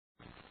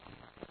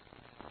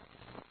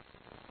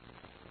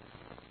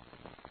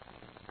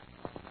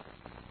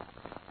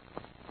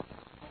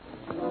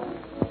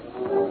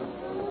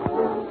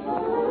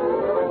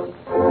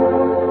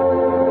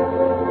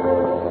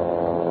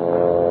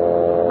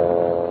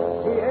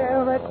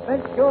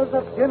adventures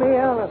of Jimmy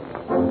Allen.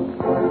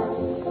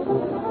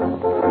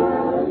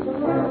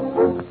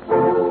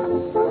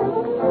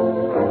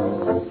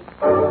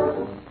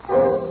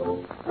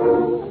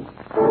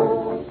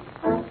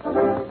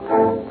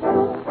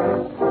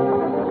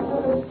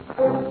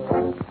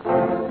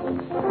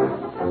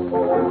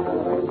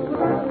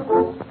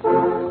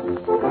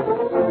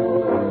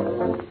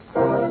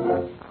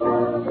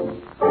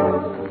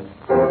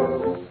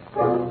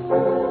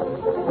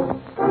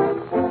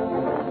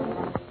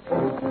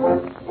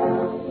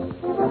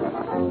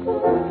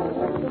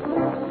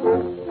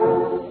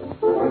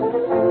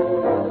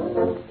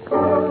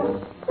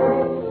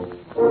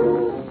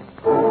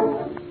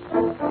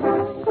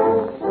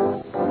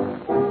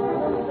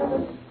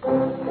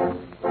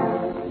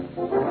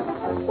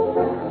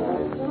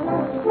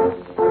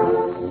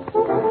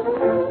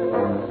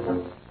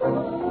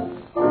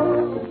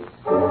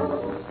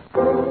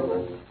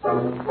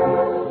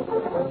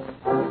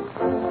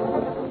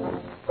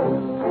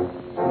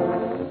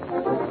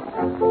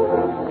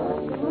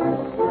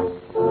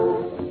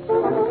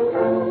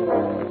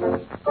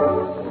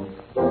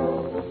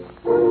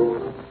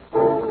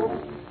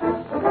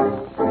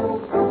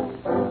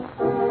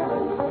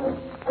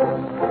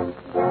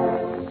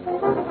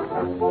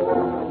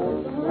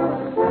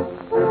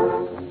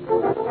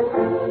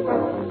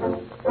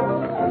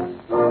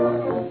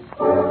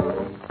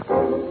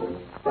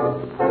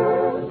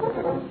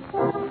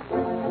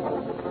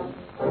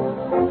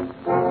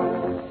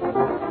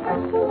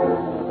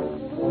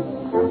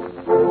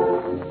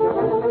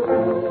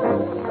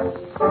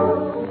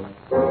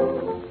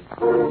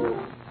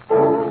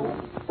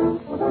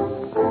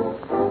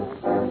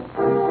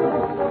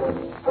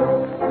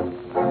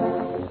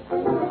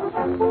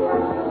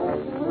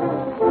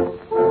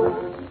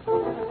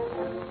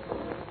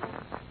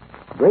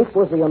 Great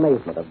was the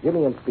amazement of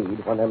Jimmy and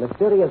Speed when their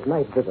mysterious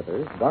night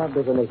visitor, garbed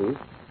as a native,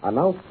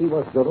 announced he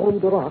was Jerome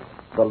Duroc,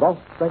 the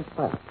lost French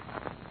pirate.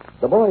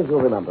 The boys,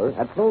 you'll remember,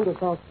 had flown to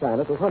South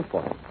China to hunt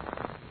for him.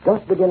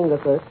 Just beginning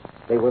the search,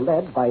 they were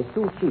led by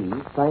Su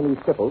Chi, Chinese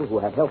cripple who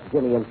had helped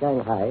Jimmy in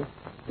Shanghai,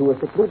 to a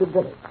secluded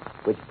village,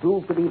 which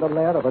proved to be the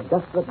lair of a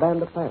desperate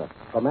band of pirates,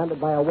 commanded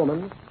by a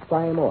woman,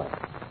 Sai Moy.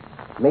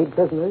 Made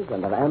prisoners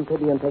and an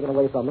amphibian taken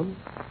away from them,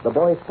 the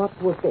boys sought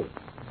to escape.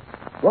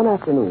 One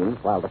afternoon,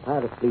 while the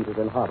pirate fleet is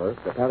in harbor,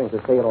 preparing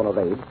to sail on a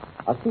raid,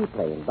 a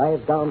seaplane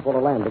dives down for a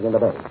landing in the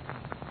bay.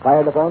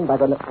 Fired upon by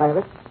the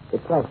pirates,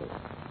 it crashes.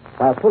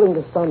 While pulling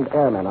the stunned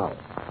airmen out,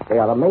 they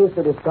are amazed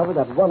to discover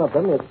that one of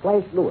them is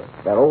Flash Lewis,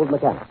 their old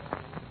mechanic.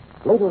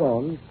 Later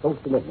on, close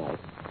to midnight,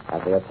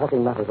 as they are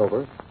talking matters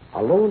over,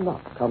 a lone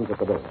knock comes at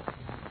the door.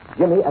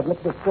 Jimmy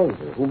admits a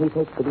stranger, whom he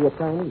takes to be a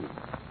Chinese.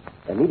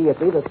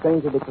 Immediately, the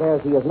stranger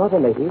declares he is not a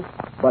native,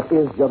 but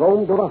is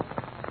Jerome Duroc.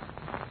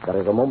 There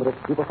is a moment of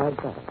stupefied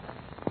silence.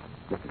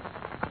 Listen.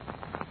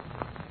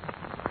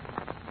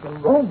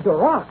 Jerome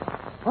Duroc?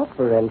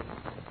 Hopper and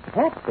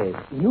Patsy.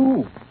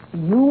 You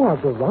are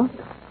Duroc?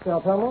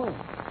 Certainly.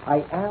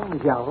 I am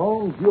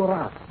Jerome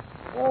Duroc.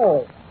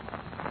 Oh,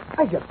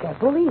 I just can't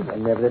believe it.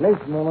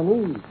 Nevertheless, mon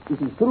ami,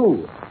 it is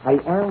true. I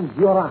am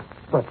Duroc.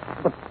 But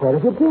where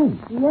have you been?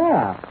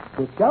 Yeah,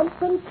 to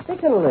jump and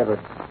chicken liver.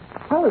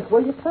 Tell us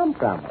where you come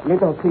from.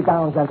 Little sit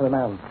down,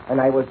 gentlemen,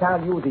 and I will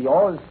tell you the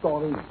old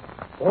story.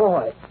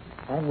 Boy,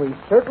 and we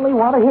certainly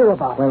want to hear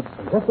about it. Well,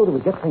 just so that we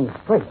get things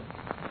straight.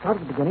 Start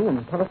at the beginning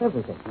and tell us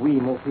everything. Oui,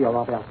 monsieur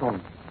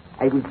Robertson.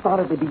 I will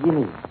start at the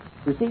beginning.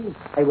 You see,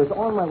 I was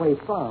on my way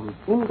from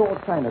indoor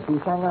China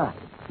to Shanghai.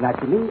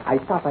 Naturally, I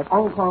stopped at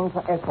Hong Kong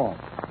for Essence.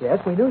 Yes,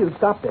 we knew you'd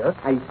stop there.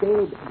 I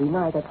stayed the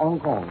night at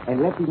Hong Kong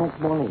and left the next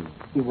morning.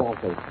 It was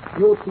a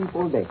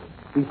beautiful day.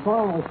 The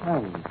sun was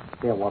shining.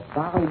 There was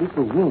very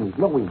little wind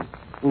blowing.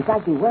 In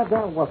fact, the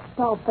weather was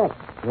perfect.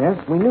 Yes,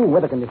 we knew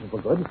weather conditions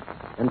were good.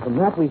 And from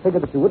that, we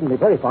figured that you wouldn't be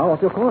very far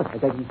off your course.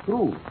 That is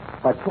true.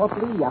 But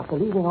shortly after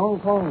leaving Hong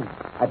Kong,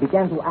 I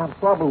began to have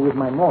trouble with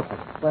my motor.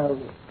 Well,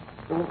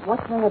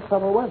 what kind of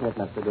trouble was it,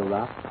 Mr.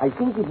 Duroc? I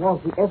think it was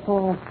the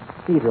Essence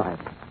speed line.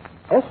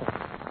 Essence?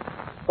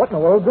 What in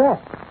the world's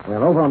that?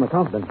 Well, over on the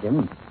continent,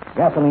 Jim,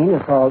 gasoline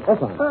is called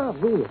Essence. Ah,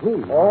 really?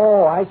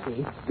 Oh, I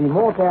see. The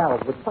motor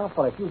would stop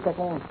for a few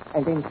seconds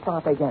and then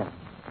start again.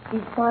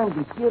 Each time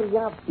the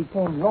period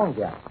became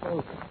longer.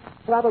 Okay.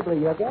 Probably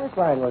your gas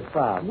line was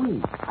fouled.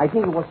 Oui. I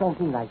think it was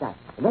something like that.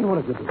 And then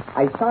what did you do?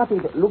 I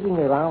started looking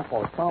around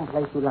for some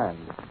place to land.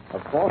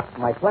 Of course,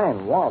 my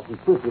plan was to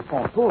switch with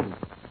pontoons,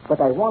 but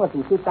I wanted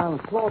to sit down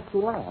close to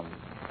land.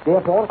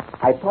 Therefore,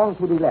 I turned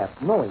to the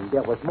left, knowing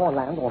there was more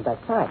land on that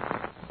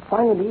side.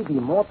 Finally, the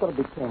motor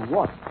became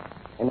worse,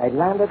 and I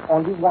landed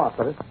on the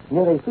water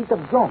near a fleet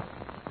of junks.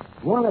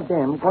 One of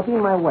them got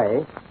in my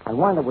way, and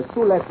when I was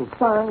too late to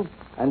turn,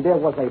 and there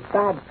was a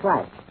bad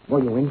crash.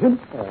 Were you injured?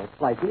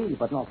 Slightly,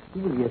 but not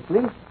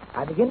seriously.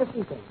 I begin to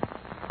see things.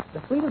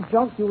 The fleet of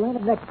junks you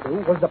landed next to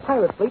was the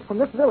pirate fleet from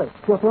this village.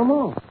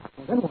 Certainement.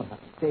 Then what happened?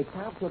 They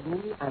captured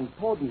me and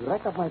towed the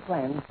wreck of my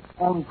plane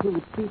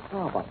onto Peace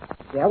Harbor.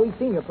 Yeah, we've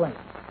seen your plane.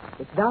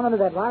 It's down under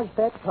that large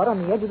thatch hut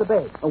on the edge of the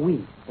bay.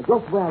 Oui,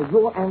 just where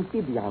your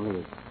amphibian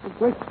is.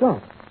 Great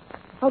stuff.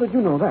 How did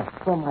you know that?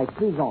 From my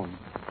prison.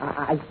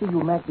 I see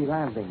you make the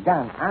landing.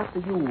 Then, after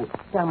you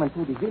come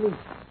into the village,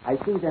 I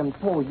see them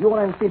tow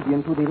your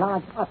amphibian to the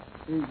large hut.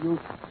 You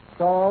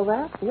saw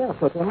that? Yes,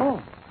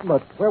 certainly.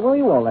 But where were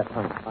you all that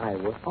time? I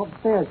was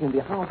upstairs in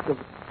the house of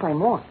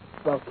Simon.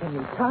 Well, can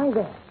you tie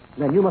that?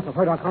 Then you must have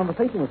heard our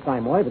conversation with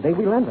Simoy the day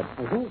we landed.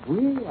 I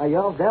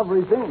heard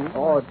everything.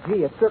 Oh,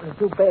 gee, it's certainly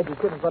too bad you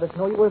couldn't let us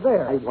know you were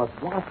there. I was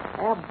watched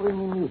every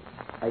minute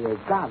by a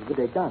guard with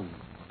a gun.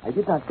 I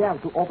did not dare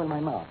to open my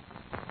mouth.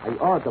 I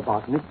heard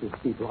about Mr.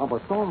 Steve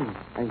Robertson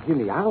and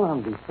Jimmy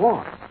Allen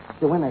before.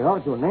 So when I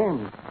heard your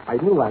name, I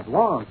knew at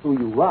once who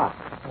you were.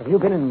 Have you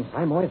been in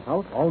Simoy's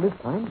house all this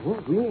time?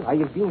 I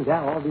have been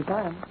there all the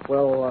time.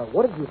 Well,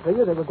 what did you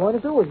figure they were going to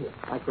do with you?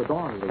 I could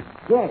only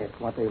guess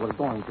what they were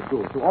going to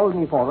do, to hold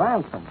me for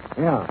ransom.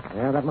 Yeah,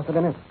 that must have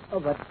been it. Oh,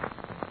 but,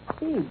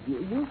 Steve,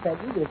 you said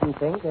you didn't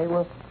think they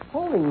were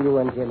holding you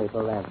and Jimmy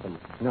for ransom.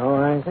 No,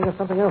 I think it's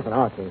something else in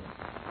our case.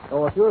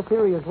 Oh, if your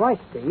theory is right,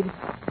 Speed,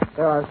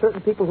 there are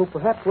certain people who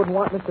perhaps wouldn't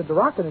want Mr.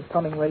 Duroc in his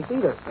coming race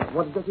either.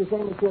 What did you say,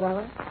 Monsieur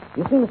Allen?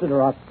 You see, Mr.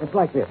 Duroc, it's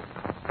like this.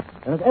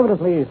 There is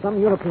evidently some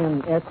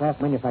European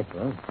aircraft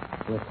manufacturer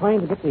who is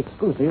trying to get the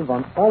exclusive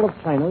on all of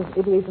China's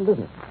aviation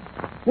business.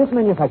 This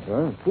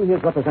manufacturer, through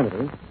his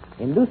representatives,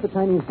 induced the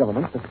Chinese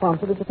government to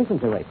sponsor the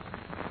efficiency race.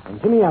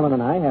 And Jimmy Allen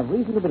and I have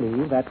reason to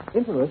believe that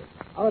interests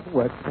are at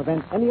work to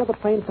prevent any other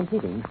planes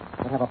competing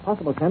that have a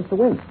possible chance to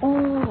win.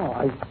 Oh,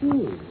 I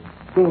see.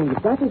 Then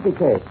if that is the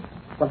case,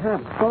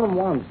 perhaps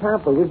someone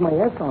tampered with my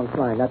Essence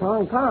line at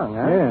Hong Kong,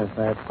 huh? Yes,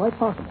 that's quite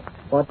possible.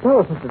 But tell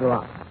us, Mr.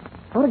 Duroc,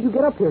 how did you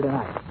get up here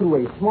tonight?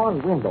 Through a small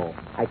window,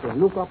 I can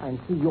look up and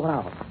see your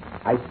house.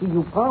 I see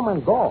you come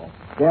and go.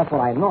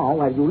 Therefore, I know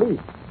where you live.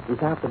 This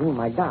afternoon,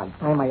 my God,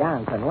 tie my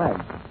arms and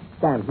legs.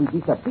 Then he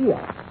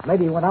disappeared.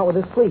 Maybe he went out with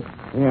his fleet.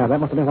 Yeah, that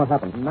must have been what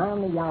happened.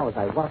 Many hours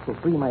I worked to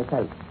free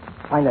myself.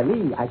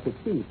 Finally, I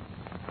succeed.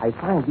 I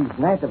find these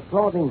native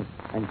clothing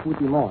and put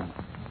him on.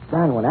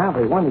 Then, when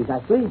everyone is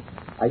asleep,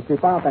 I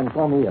slip out and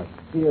come here.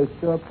 You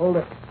sure pulled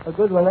a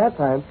good one that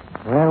time.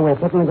 Well, we're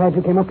certainly glad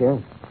you came up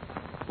here.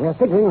 We're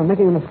figuring on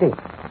making a mistake.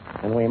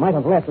 And we might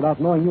have left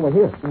without knowing you were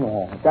here.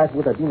 No, that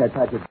would have been a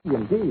tragedy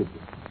indeed.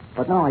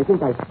 But now I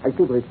think I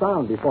should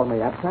return before my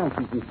absence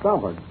is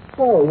discovered.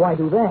 Oh, why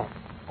do that?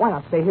 Why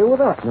not stay here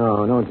with us?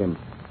 No, Jim.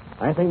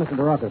 I think Mr.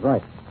 Duroc is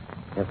right.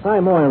 If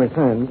Simoy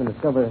returns and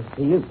discovers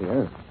he is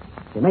here,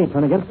 he may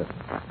turn against us.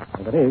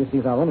 If it is,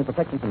 he's our only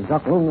protection from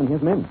Jock Lung and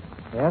his men.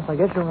 Yes, I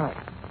guess you're right.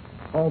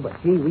 Oh,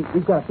 but gee,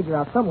 we've got to figure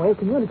out some way of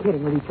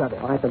communicating with each other.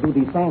 I have to do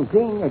the same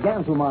thing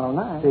again tomorrow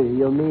night.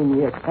 You mean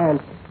you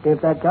can't if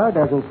that guard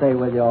doesn't stay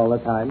with you all the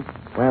time?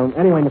 Well,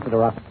 anyway, Mr.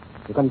 Duroc,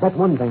 you can bet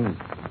one thing.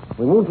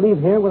 We won't leave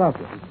here without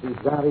you.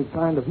 It's very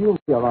kind of you,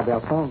 Monsieur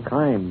Robertson.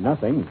 Kind,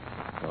 nothing.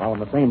 We're all in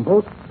the same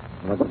boat,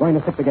 and we're going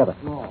to stick together.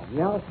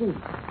 No, see.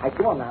 I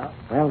go now.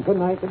 Well, good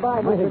night.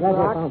 Goodbye, Mr.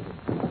 Duroc.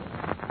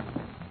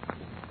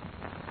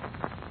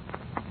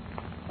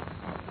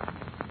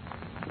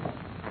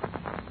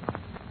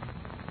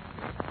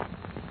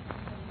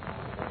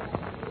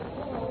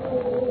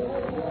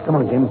 Come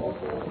on, Jim.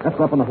 Let's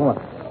go up on the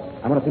wharf.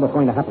 I want to see what's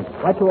going to happen.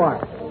 Right you are.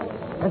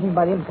 Judging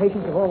by the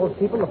impatience of all those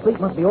people, the fleet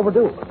must be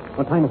overdue.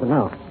 What time is it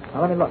now?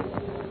 Now, let me look.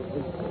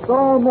 It's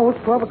almost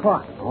 12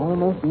 o'clock.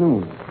 Almost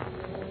noon.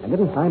 And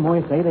didn't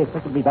Simoy say they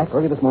expected to be back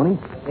early this morning?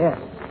 Yes.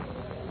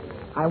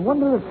 I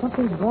wonder if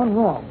something's gone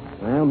wrong.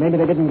 Well, maybe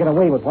they didn't get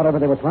away with whatever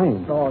they were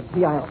trying. Oh,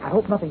 gee, I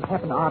hope nothing's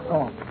happened to our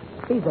Tom.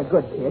 He's a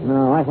good kid.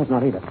 No, I hope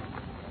not either.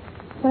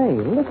 Say,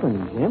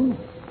 listen, Jim.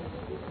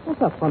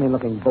 That's a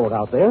funny-looking boat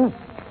out there.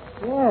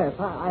 Yes,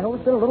 I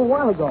noticed it a little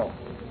while ago,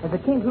 as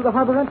it came through the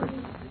harbor entrance.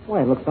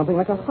 Why, it looks something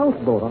like a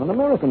houseboat on an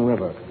American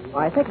river.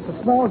 I think it's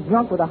a small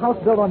junk with a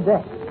house built on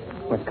deck.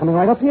 Well, it's coming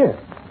right up here.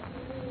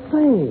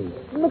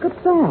 Say, look at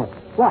that.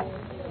 What?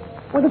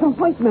 Well, there's a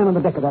white man on the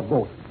deck of that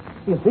boat.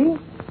 You see?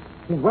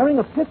 He's wearing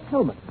a pith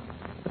helmet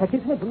to protect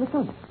his head from the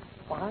sun.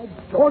 By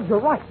George, you're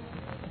right.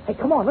 Hey,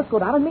 come on, let's go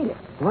down and meet him.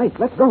 Right,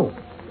 let's go.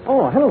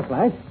 Oh, hello,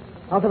 Flash.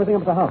 How's everything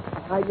up at the house?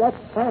 I left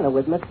Santa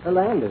with Mr.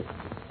 Landers.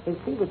 His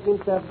fever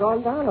seems to have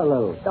gone down a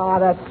little. Ah,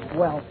 that's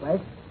swell, Flash.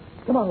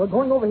 Come on, we're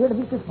going over here to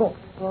meet this boat.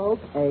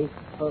 Okay.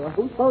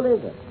 Whose boat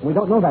is it? We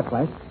don't know that,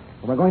 Flash.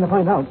 But we're going to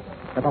find out.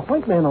 There's a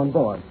white man on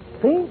board.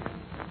 See?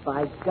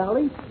 By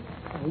golly.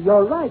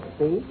 You're right,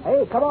 Steve.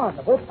 Hey, come on.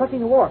 The boat's touching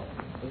the wharf.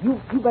 You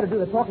better do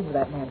the talking to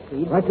that man,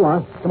 Steve. Right you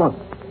are. Come on.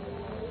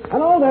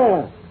 Hello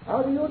there.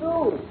 How do you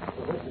do?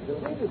 This is a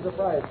really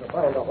surprise to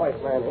find a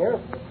white man here.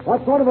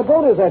 What sort of a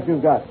boat is that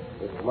you've got?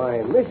 It's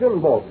my mission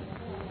boat.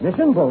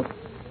 Mission boat?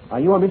 Are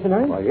you a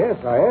missionary? Why, yes,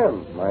 I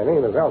am. My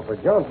name is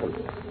Alfred Johnson.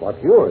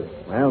 What's yours?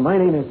 Well, my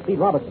name is Pete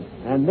Robertson,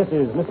 and this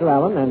is Mr.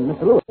 Allen and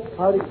Mr. Lewis.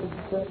 How do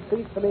you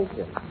pleased to meet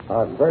you?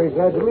 I'm very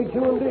glad to meet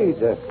you indeed.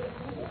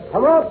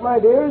 Come out, my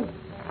dears.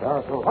 There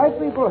are some white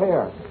people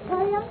here.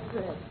 Why,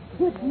 Alfred,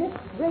 goodness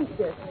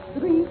gracious,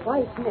 3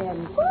 white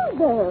men.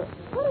 Father,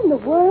 what in the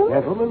world?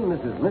 Gentlemen,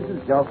 this is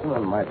Mrs. Johnson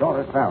and my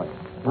daughter, Sally.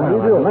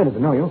 Well, I'm delighted to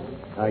know you.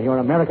 You're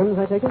Americans,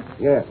 I take it?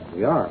 Yes,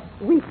 we are.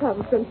 We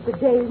come from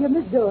Sedalia,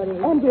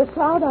 Missouri, and we're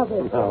proud of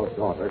it. Now,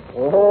 daughter.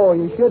 Oh,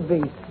 you should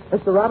be.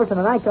 Mr. Robertson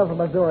and I come from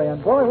Missouri,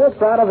 and boy, we're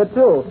proud of it,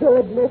 too.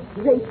 Goodness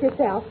gracious,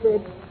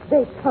 Alfred.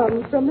 They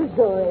come from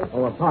Missouri.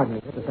 Oh, pardon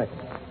me, just a second.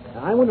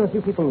 I wonder if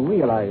you people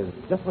realize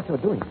just what you're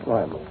doing. Well,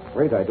 I'm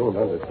afraid I don't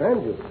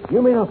understand you.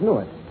 You may not know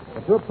it,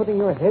 but you're putting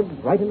your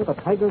head right into the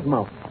tiger's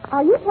mouth.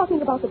 Are you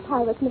talking about the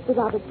pirates, Mr.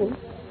 Robertson?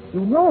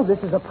 You know this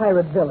is a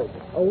pirate village.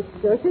 Oh,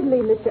 certainly,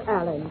 Mr.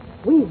 Allen.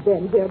 We've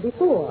been here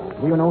before.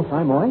 Do you know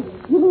Cy Moy?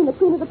 You mean the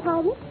Queen of the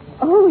Pirates?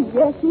 Oh,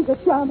 yes, she's a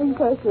charming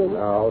person.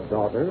 Now,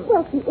 daughter.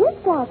 Well, she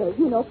is, Father.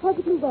 You know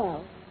perfectly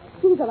well.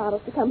 She's allowed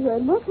us to come here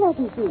and work,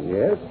 hasn't she?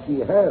 Yes, she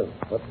has,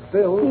 but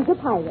still. She's a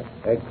pirate.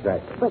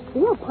 Exactly. But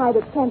still,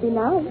 pirates can be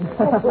nice.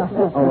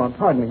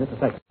 Pardon me, just a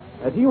second.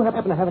 Do you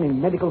happen to have any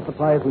medical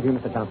supplies with you,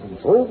 Mr. Johnson?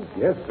 Oh,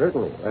 yes,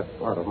 certainly. That's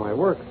part of my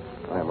work.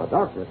 I am a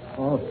doctor.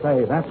 Oh,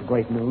 say, that's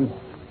great news.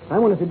 I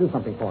wonder if you'd do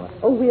something for us.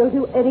 Oh, we'll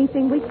do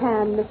anything we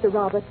can, Mr.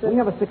 Robertson. We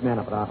have a sick man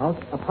up at our house,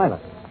 a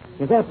pilot.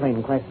 His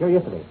airplane crashed here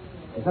yesterday.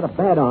 He's had a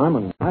bad arm,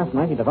 and last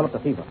night he developed a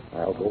fever.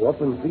 I'll go up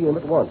and see him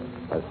at once.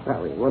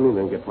 Sally, run in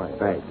and get my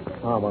bag.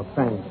 Oh, well,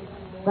 thanks.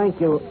 Thank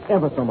you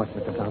ever so much,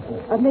 Mr.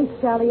 Johnson. Miss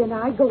Sally and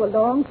I go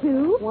along,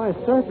 too? Why,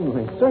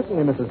 certainly,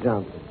 Mrs.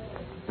 Johnson.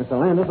 Mr.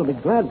 Landis will be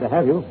glad to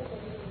have you.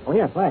 Oh,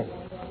 here, Flash.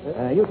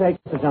 You take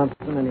Mr.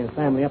 Johnson and his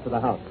family up to the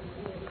house.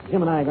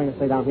 Jim and I are going to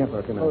stay down here for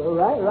a few minutes.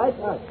 Right,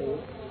 Steve.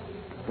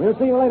 We'll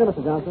see you later,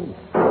 Mr. Johnson.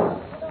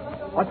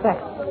 What's that?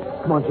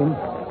 Come on, Jim.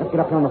 Let's get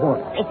up here on the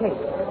horse. Okay.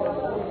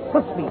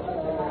 Foot speed.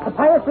 The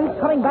pirate fleet's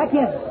coming back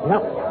in.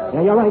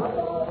 Yeah, you're right.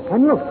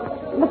 And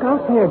look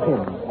out there,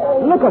 Jim.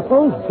 Look at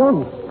those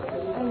guns.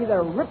 Hey,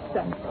 they're ripped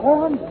and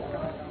torn.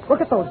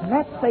 Look at those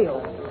net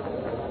sails.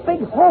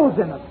 Big holes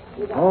in them.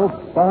 Oh,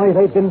 boy,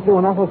 they've been through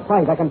an awful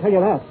fight, I can tell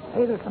you that.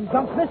 Hey, there's some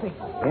junks missing.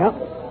 Yeah,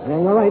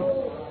 you're right.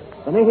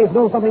 The natives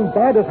know something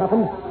bad has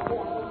happened.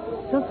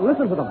 Just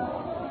listen to them.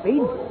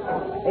 Speed?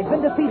 They've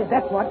been defeated,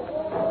 that's what.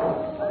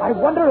 I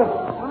wonder if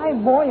Cy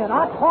Moy and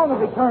Art Hall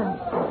have returned.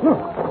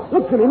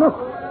 Look, Jimmy,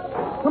 look.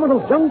 Some of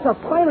those junks are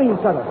firing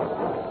each other.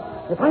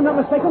 If I'm not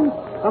mistaken,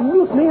 a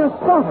mutiny has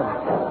started.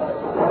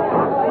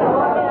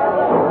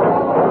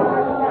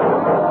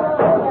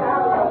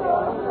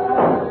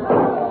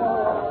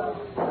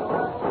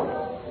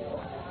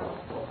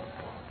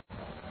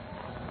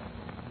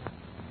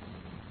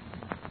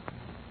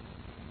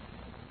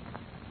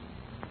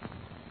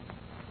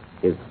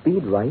 Is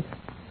Speed right?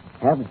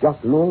 Have Jock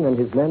Lung and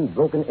his men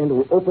broken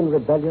into open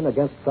rebellion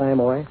against Cy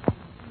Moy?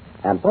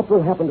 And what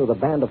will happen to the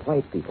band of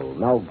white people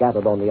now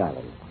gathered on the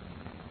island?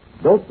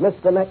 Don't miss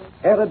the next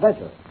Air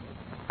Adventure.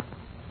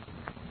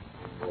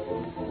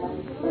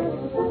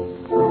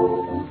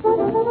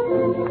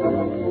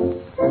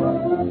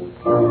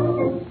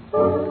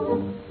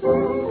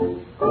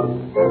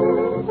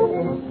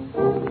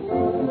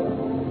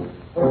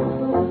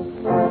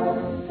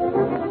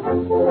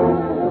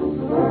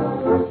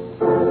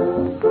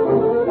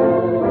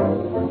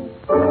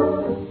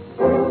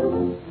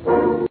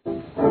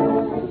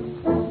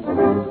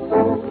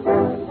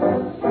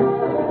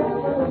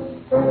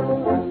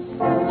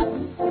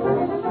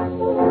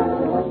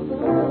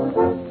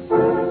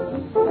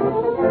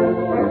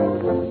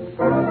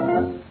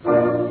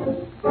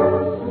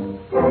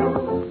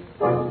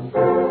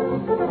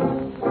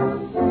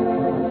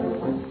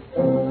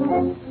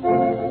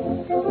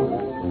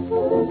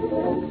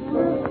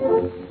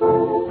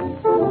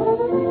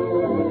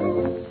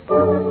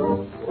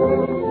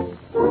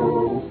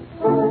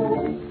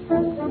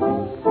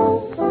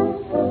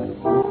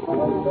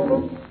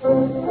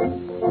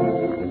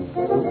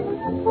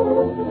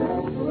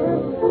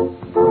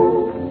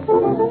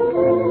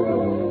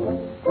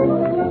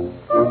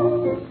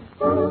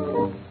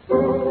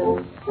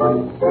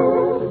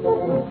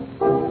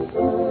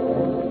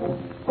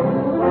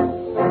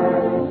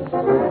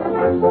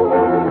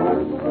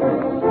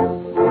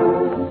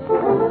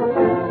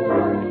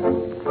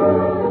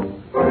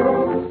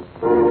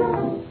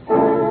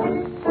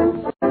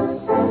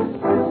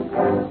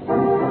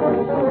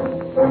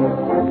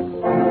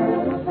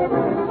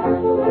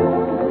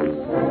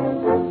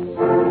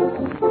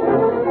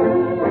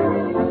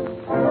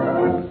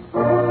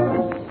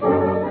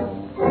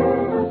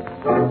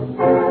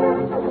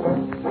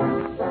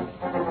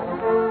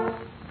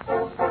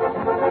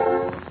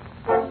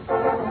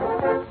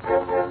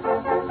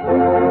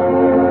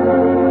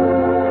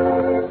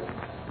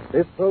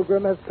 This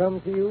program has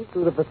come to you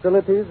through the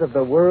facilities of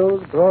the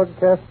World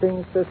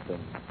Broadcasting System.